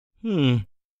I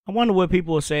wonder what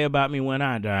people will say about me when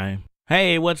I die.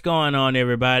 Hey, what's going on,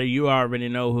 everybody? You already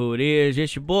know who it is.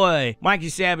 It's your boy, Mikey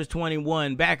Savage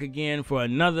 21, back again for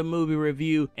another movie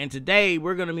review. And today,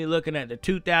 we're going to be looking at the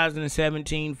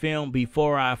 2017 film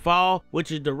Before I Fall, which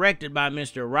is directed by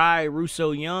Mr.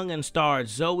 Russo-Young and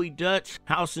stars Zoey, Deutch,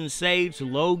 Halston, Sage,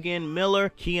 Logan,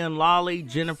 Miller, Kian, Lawley,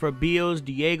 Jennifer Beals,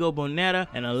 Diego Boneta,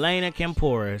 and Elena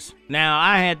Kampouris. Now,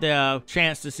 I had the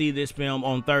chance to see this film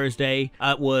on Thursday.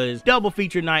 It was double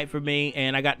feature night for me,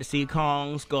 and I got to see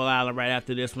Kong Skull Island right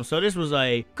after this one. So this was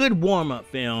a good warm-up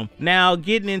film. Now,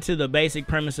 getting into the basic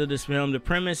premise of this film, the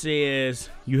premise is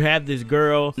you have this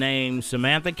girl named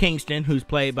Samantha Kingston, who's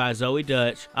played by Zoey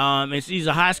Deutch. And she's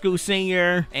a high school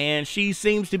senior, and she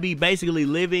seems to be basically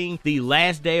living the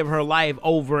last day of her life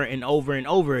over and over and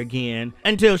over again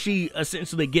until she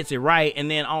essentially gets it right. And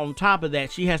then on top of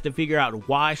that, she has to figure out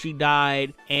why she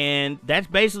died. And that's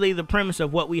basically the premise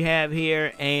of what we have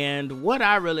here. And what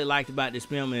I really liked about this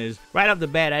film is, right off the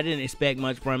bat, I didn't expect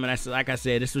much from it. Like I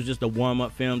said, this was just a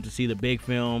warm-up film to see the big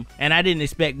film, and I didn't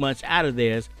expect much out of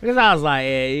this because I was like,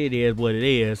 it is what it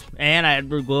is. And I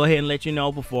will go ahead and let you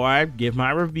know before I give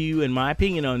my review and my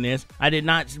opinion on this, I did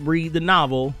not read the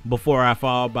novel Before I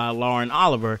Fall by Lauren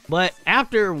Oliver, but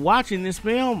after watching this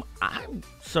film, I'm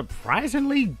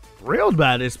surprisingly thrilled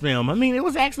by this film. I mean, it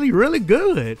was actually really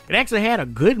good. It actually had a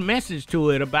good message to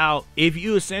it about if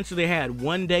you essentially had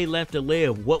one day left to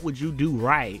live, what would you do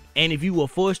right? And if you were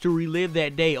forced to relive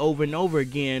that day over and over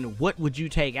again, what would you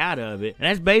take out of it? And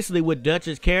that's basically what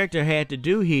Dutch's character had to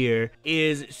do here,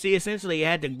 is she essentially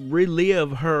had to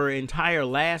relive her entire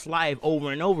last life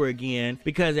over and over again,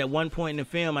 because at one point in the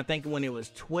film, I think when it was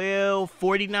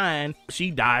 12:49,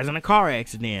 she dies in a car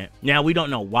accident. Now, we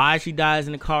don't know why she dies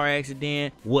in a car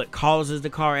accident, what causes the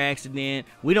car accident.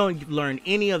 We don't learn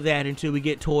any of that until we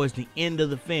get towards the end of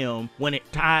the film, when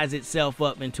it ties itself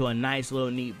up into a nice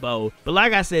little neat bow. But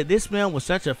like I said, this film was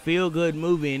such a feel-good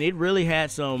movie, and it really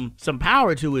had some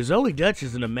power to it. Zoey Deutch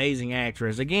is an amazing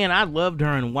actress. Again, I loved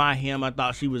her in Why Him. I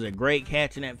thought she was a great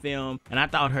catch in that film, and I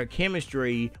thought her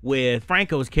chemistry with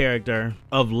Franco's character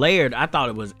of Laird, I thought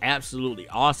it was absolutely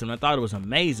awesome. I thought it was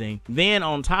amazing. Then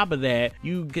on top of that,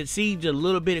 you could see just a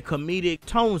little bit of comedic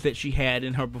tones that she had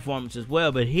in her performance as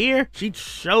well. But here, she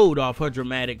showed off her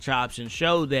dramatic chops and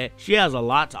showed that she has a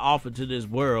lot to offer to this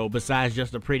world besides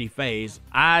just a pretty face.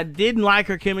 I didn't like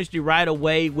her chemistry right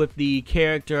away with the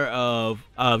character of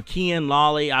Kian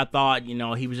Lawley. I thought, you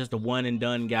know, he was just a one and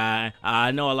done guy.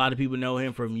 I know a lot of people know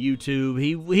him from YouTube.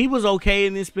 He was okay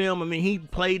in this film. I mean, he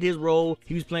played his role.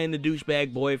 He was playing the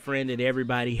douchebag boyfriend that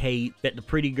everybody hates, that the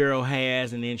pretty girl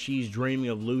has, and then she's dreaming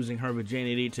of losing her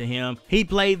virginity to him. He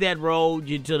played that role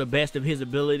to the best of his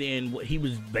ability, and he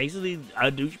was basically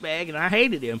a douchebag, and I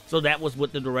hated him. So that was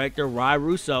what the director,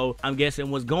 Russo, I'm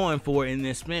guessing, was going for in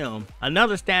this film.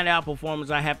 Another standout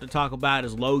performance I have to talk about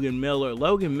is Logan Miller.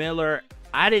 Logan Miller,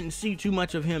 I didn't see too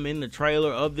much of him in the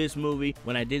trailer of this movie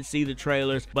when I did see the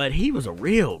trailers, but he was a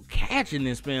real catch in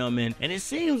this film, and it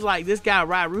seems like this guy,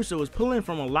 Russo, was pulling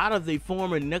from a lot of the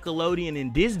former Nickelodeon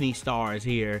and Disney stars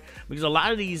here, because a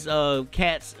lot of these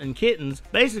cats and kittens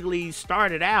basically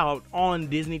started out on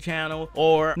Disney Channel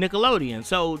or Nickelodeon.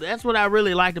 So that's what I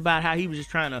really liked about how he was just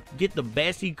trying to get the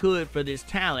best he could for this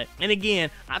talent. And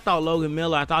again, I thought Logan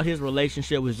Miller, I thought his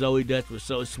relationship with Zoey Deutch was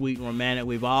so sweet and romantic.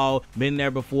 We've all been there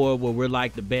before, where we're like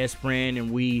the best friend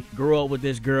and we grew up with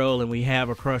this girl and we have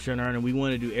a crush on her and we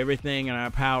want to do everything in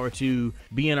our power to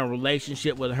be in a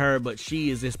relationship with her, but she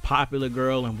is this popular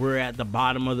girl and we're at the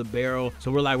bottom of the barrel,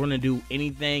 so we're like, we're gonna do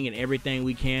anything and everything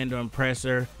we can to impress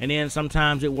her. And then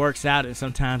sometimes it works out and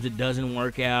sometimes it doesn't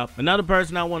work out. Another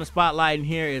person I want to spotlight in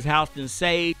here is Halston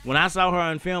Sage. When I saw her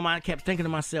on film, I kept thinking to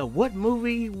myself, what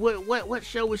movie, what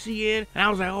show was she in? And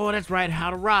I was like, oh, that's right, How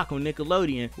to Rock on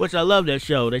Nickelodeon, which I love that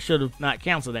show. They should have not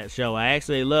canceled that show. I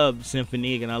actually love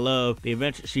Symphony and I love the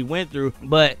adventure she went through.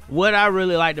 But what I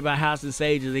really liked about Halston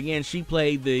Sage is, again, she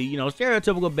played the, you know,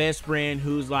 stereotypical best friend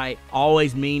who's like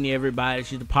always mean to everybody.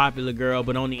 She's the popular girl,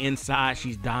 but on the inside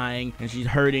she's dying and she's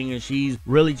hurting and she's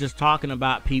really just talking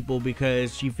about people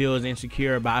because she feels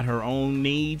insecure about her own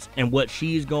needs and what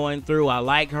she's going through. I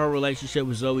like her relationship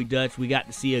with Zoey Deutch. We got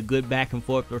to see a good back and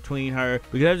forth between her,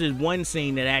 because there's one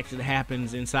scene that actually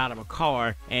happens inside of a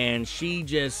car and she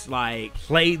just like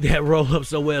played that role role up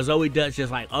so well. Zoey Deutch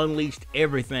just like unleashed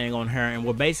everything on her,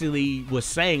 and basically was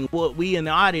saying what we in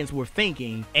the audience were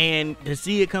thinking, and to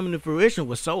see it coming to fruition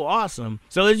was so awesome.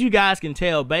 So as you guys can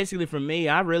tell, basically for me,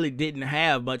 I really didn't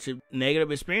have much of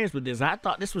negative experience with this. I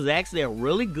thought this was actually a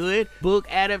really good book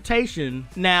adaptation.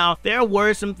 Now, there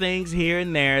were some things here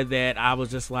and there that I was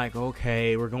just like,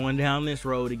 okay, we're going down this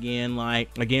road again.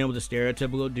 Like, again, with the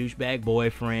stereotypical douchebag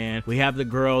boyfriend. We have the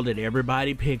girl that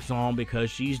everybody picks on because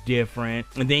she's different.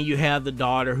 And then you have the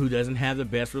daughter who doesn't have the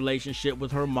best relationship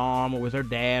with her mom or with her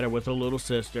dad or with her little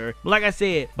sister. But like I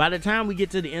said, by the time we get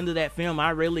to the end of that film,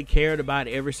 I really cared about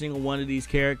every single one of these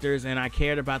characters, and I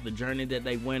cared about the journey that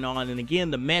they went on. And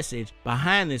again, the message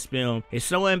behind this film is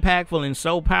so impactful and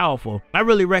so powerful. I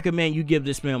really recommend you give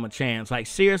this film a chance. Like,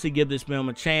 seriously, give this film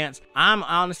a chance. I'm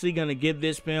honestly gonna give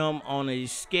this film on a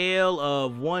scale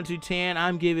of 1 to 10.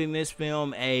 I'm giving this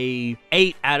film a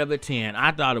 8 out of a 10.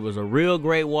 I thought it was a real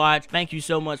great watch. Thank you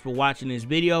so much for watching this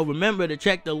video. Remember to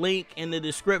check the link in the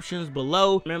descriptions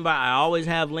below. Remember, I always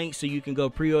have links so you can go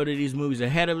pre-order these movies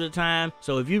ahead of the time.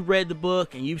 So if you've read the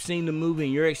book and you've seen the movie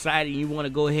and you're excited and you want to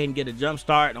go ahead and get a jump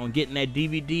start on getting that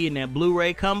DVD and that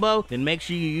Blu-ray combo, then make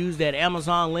sure you use that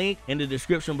Amazon link in the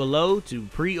description below to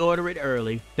pre-order it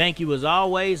early. Thank you as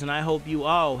always, and I hope you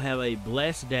all have a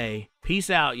blessed day. Peace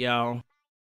out, y'all.